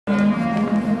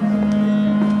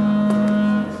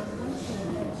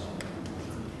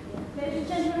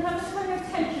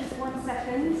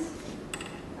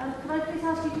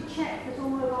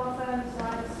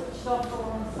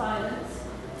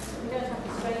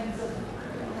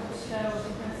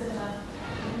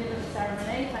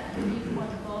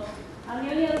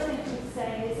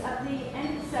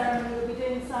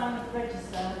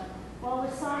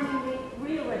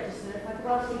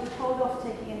ask you to hold off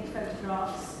taking any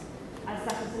photographs, as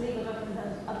that is a legal document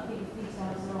and other people's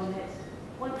details are on it.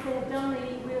 Once they have done the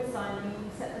real signing, you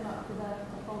can set them up with a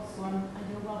false one, and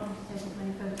you're welcome to take as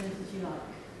many photos as you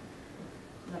like.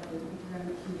 Lovely, thank you very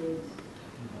much indeed.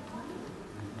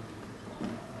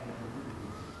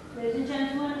 Ladies and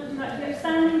gentlemen, would you like to go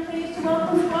standing, please, to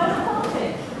welcome the bridal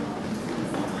party?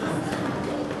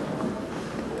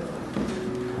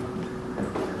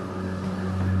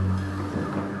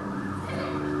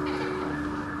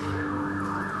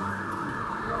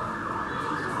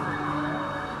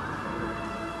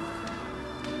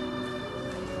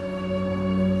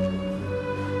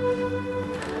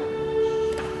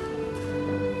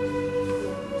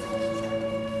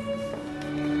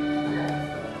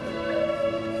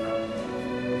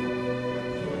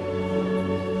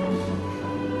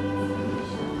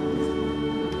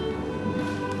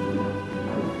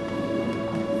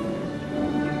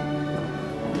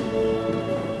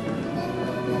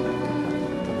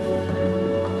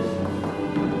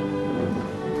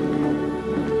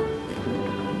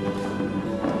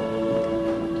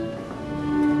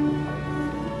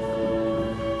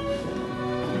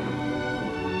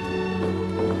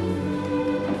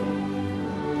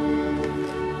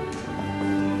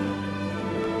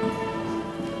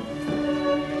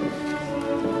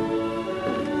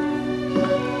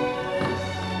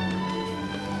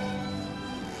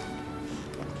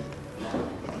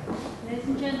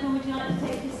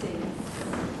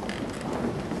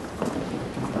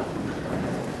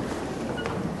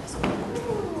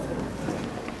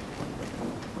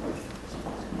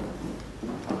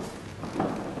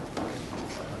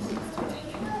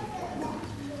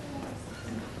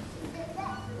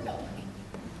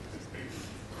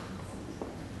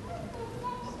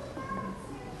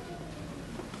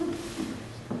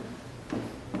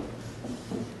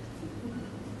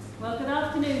 Well, good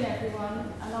afternoon,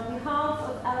 everyone, and on behalf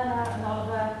of Eleanor and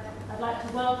Oliver, I'd like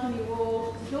to welcome you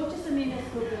all to Dorchester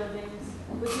Municipal Buildings,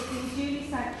 which has been duly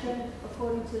sanctioned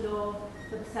according to law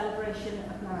for the celebration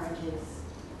of marriages.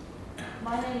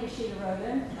 My name is Sheila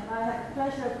Rowland, and I have the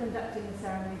pleasure of conducting the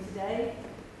ceremony today.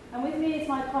 And with me is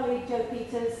my colleague Jo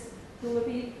Peters, who will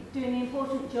be doing the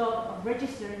important job of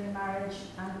registering the marriage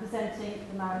and presenting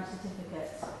the marriage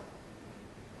certificate.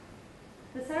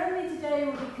 The ceremony today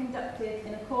will be conducted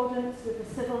in accordance with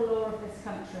the civil law of this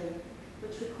country,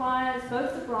 which requires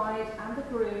both the bride and the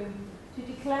groom to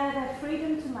declare their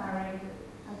freedom to marry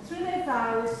and through their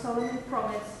vows solemnly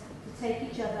promise to take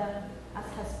each other as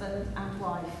husband and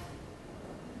wife.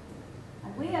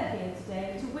 And we are here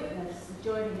today to witness the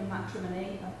joining in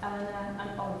matrimony of Eleanor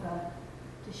and Oliver,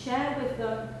 to share with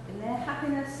them in their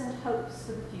happiness and hopes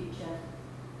for the future.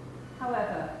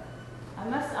 However, I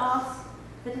must ask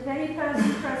that if any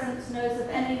person present knows of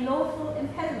any lawful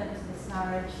impediment to this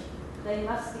marriage, they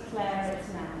must declare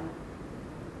it now.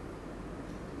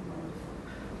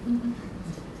 And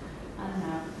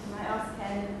now, can I ask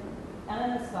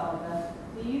Eleanor's father,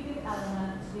 do you give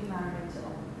Eleanor to be married to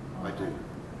Oliver? I do.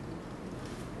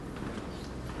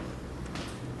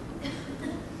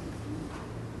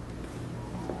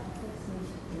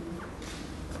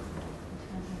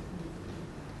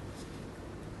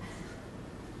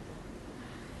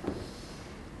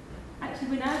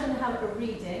 We're now going to have a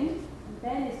reading, and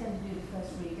Ben is going to do the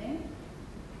first reading.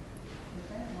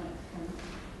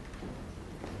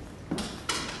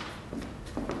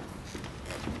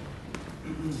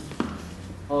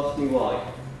 Ask Me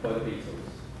Why by the Beatles.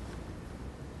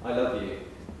 I love you,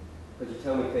 but you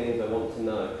tell me things I want to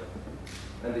know,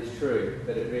 and it's true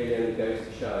that it really only goes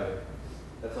to show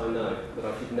that I know that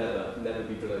I should never, never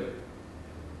be blue.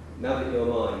 Now that you're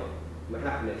mine, my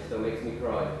happiness still makes me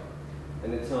cry,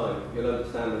 and in time, you'll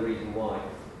understand the reason why.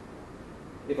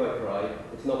 If I cry,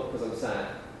 it's not because I'm sad,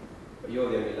 but you're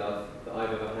the only love that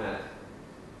I've ever had.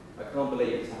 I can't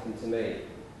believe it's happened to me.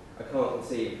 I can't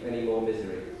conceive any more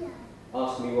misery.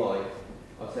 Ask me why.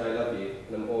 I'll say I love you,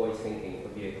 and I'm always thinking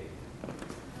of you.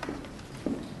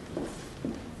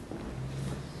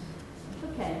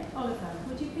 Okay, Oliver,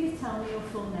 would you please tell me your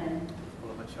full name?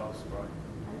 Oliver Charles Spry.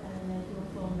 And Eleanor, your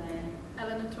full name?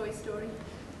 Eleanor Toy Story.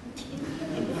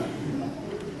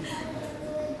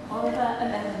 Oliver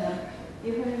and Eleanor,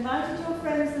 you have invited your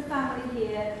friends and family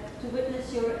here to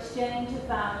witness your exchange of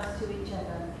vows to each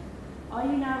other. Are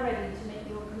you now ready to make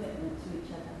your commitment to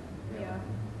each other? Yeah.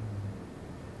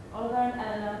 Oliver and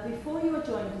Eleanor, before you are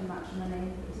joined in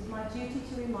matrimony, it is my duty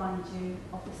to remind you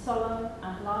of the solemn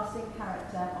and lasting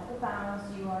character of the vows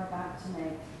you are about to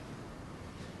make.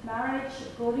 Marriage,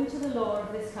 according to the law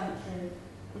of this country,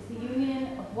 is the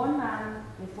union of one man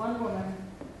with one woman,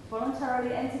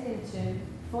 voluntarily entered into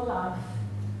for life,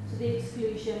 to the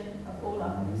exclusion of all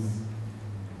others.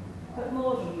 But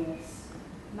more than this,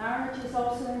 marriage is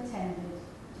also intended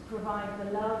to provide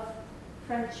the love,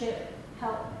 friendship,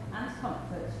 help and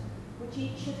comfort which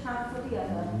each should have for the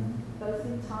other, both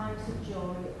in times of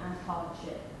joy and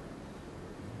hardship.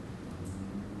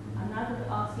 I'm now going to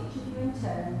ask each of you in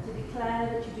turn to declare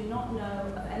that you do not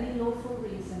know of any lawful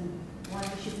reason why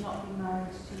you should not be married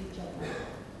to each other.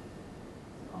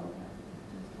 Oliver,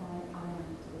 just why I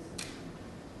am to this question.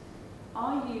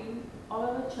 Are you,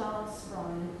 Oliver Charles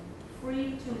Spry,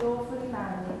 free to lawfully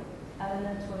marry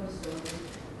Eleanor Storey?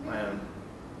 I am.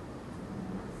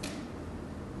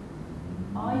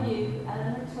 Are you,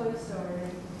 Eleanor Storey,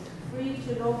 free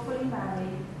to lawfully marry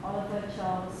Oliver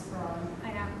Charles Spry? I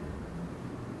am.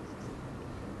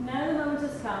 Now the moment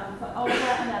has come for Oliver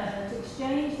and Eleanor to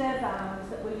exchange their vows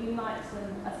that will unite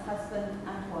them as husband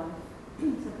and wife.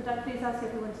 So could I please ask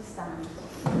everyone to stand?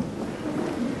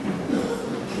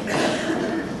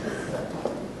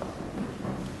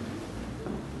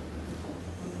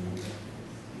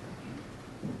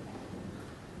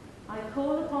 I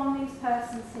call upon these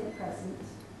persons here present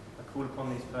I call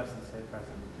upon these persons here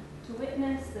present to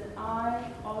witness that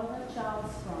I, Oliver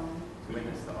Charles Spry, to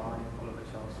witness that I, Oliver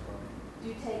Charles Spry,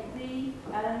 do take thee,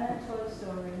 Eleanor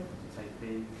Storey, take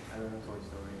thee, Eleanor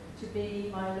Storey, to be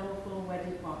my lawful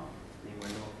wedded wife. to be my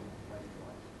lawful wedded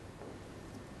wife.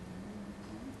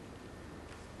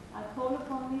 I call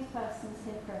upon these persons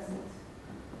here present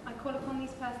I call upon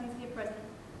these persons here present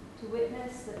to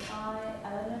witness that I,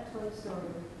 Eleanor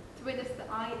Storey, to witness that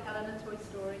I, Eleanor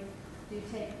Storey, do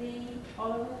take thee,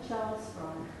 Oliver Charles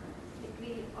Spry, take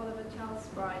thee, Oliver Charles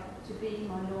Spry, to be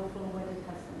my lawful wedded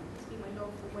husband. to be my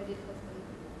lawful wedded husband.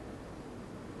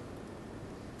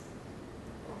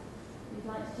 We'd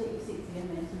like to take your seats again,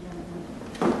 ladies and gentlemen.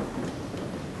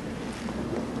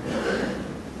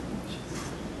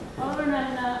 Oliver and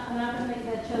Eleanor are now going to make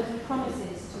their chosen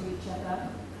promises to each other.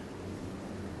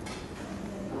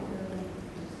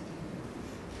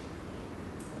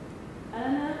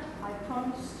 Eleanor, I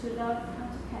promise to love and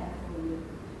to care for you,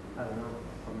 Eleanor,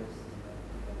 I promise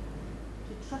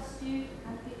to trust you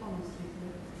and be honest with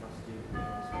you, to trust you and be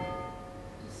honest with you,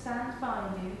 to stand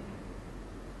by you,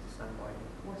 to stand by you,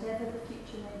 whatever the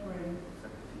future may bring.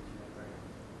 whatever the future may bring.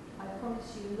 I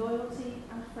promise you loyalty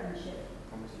and friendship, I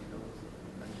promise you loyalty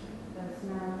and friendship, both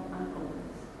now and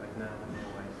always. both now and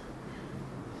always.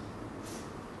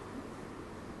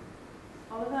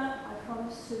 Oliver, I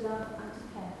promise to love and to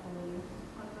care for you,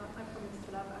 Oliver, I promise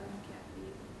to love and to care for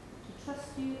you, to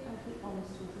trust you and be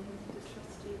honest with you, to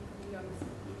trust you and be honest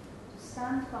with you, to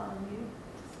stand by you,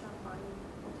 to stand by you,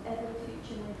 whatever the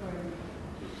future may bring. whatever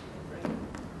the future may bring.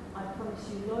 I promise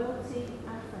you loyalty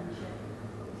and friendship, I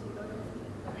promise you loyalty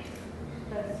and friendship,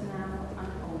 both now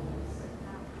and always. both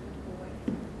now and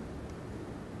always.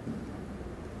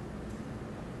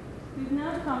 We've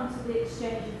now come to the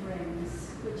exchange of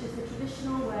rings, which is the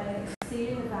traditional way of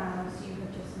sealing the vows you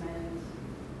have just made.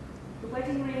 The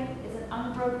wedding ring is an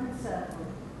unbroken circle.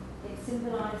 It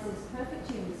symbolises perfect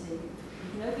unity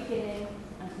with no beginning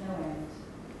and no end.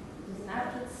 It is an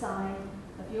outward sign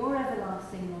of your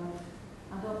everlasting love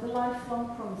and of the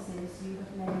lifelong promises you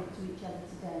have made to each other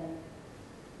today.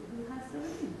 Who has the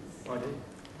rings? I do.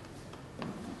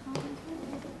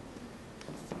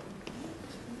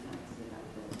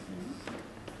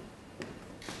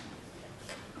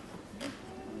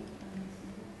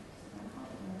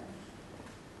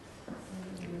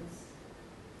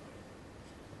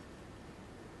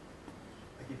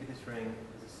 I give you this ring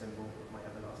as a symbol of my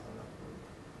everlasting love for you.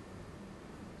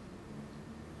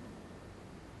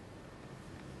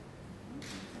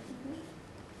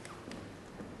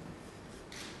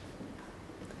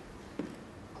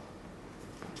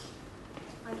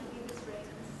 I give you this ring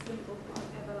as a symbol of my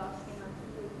everlasting love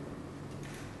for you.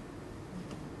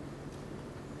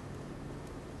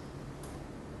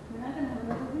 We're now going to have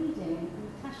another reading,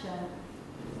 and Natasha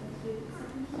is going to do the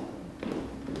second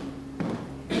reading.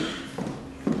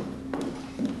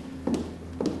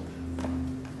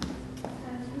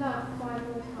 And love by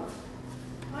your heart.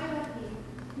 I love you,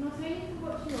 not only for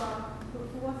what you are, but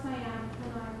for what I am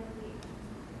when I am with you.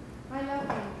 I love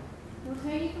you, not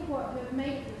only for what you have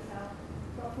made of yourself,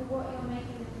 but for what you are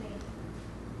making of me.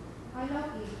 I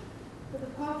love you for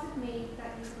the part of me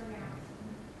that you bring out.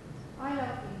 I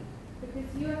love you because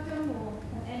you have done more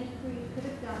than any creed could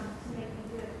have done to make me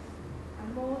good, and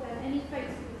more than any face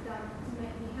could have done to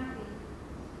make me happy.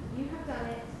 You have done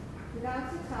it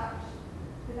without a touch,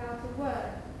 without a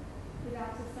word,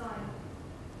 without a sign.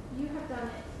 You have done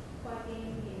it by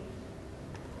being you.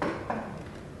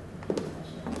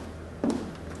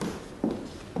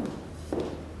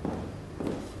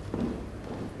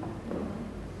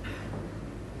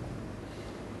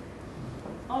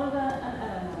 Oliver and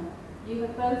Eleanor, you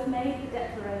have both made the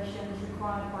declarations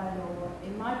required by law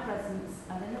in my presence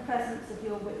and in the presence of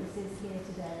your witnesses here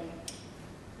today.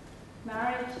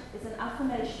 Marriage is an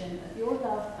affirmation of your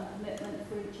love and commitment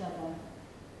for each other.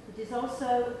 It is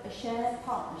also a shared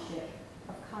partnership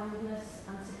of kindness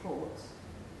and support.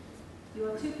 You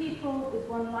are two people with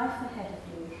one life ahead of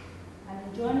you, and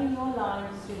in joining your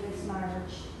lives through this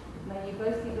marriage, may you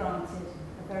both be granted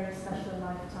a very special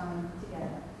lifetime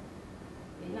together.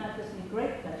 It now gives me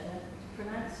great pleasure to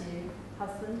pronounce you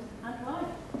husband and wife.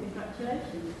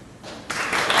 Congratulations.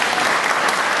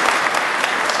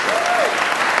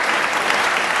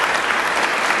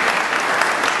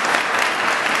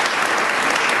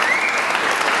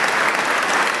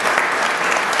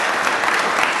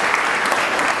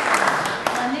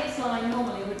 My next line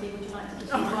normally would be, would you like to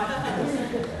just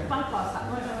invite bypass that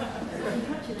one?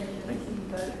 Congratulations. Thank you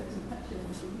both.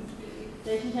 Congratulations.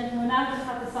 Ladies and gentlemen, we're now going to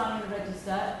have the signing of the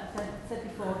register. As I said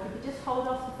before, if you just hold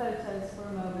off the photos for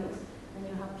a moment, then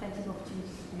you'll have plenty of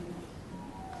opportunities to do that.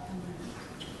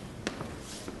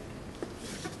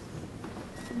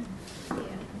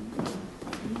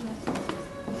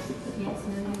 Yes,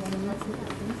 no,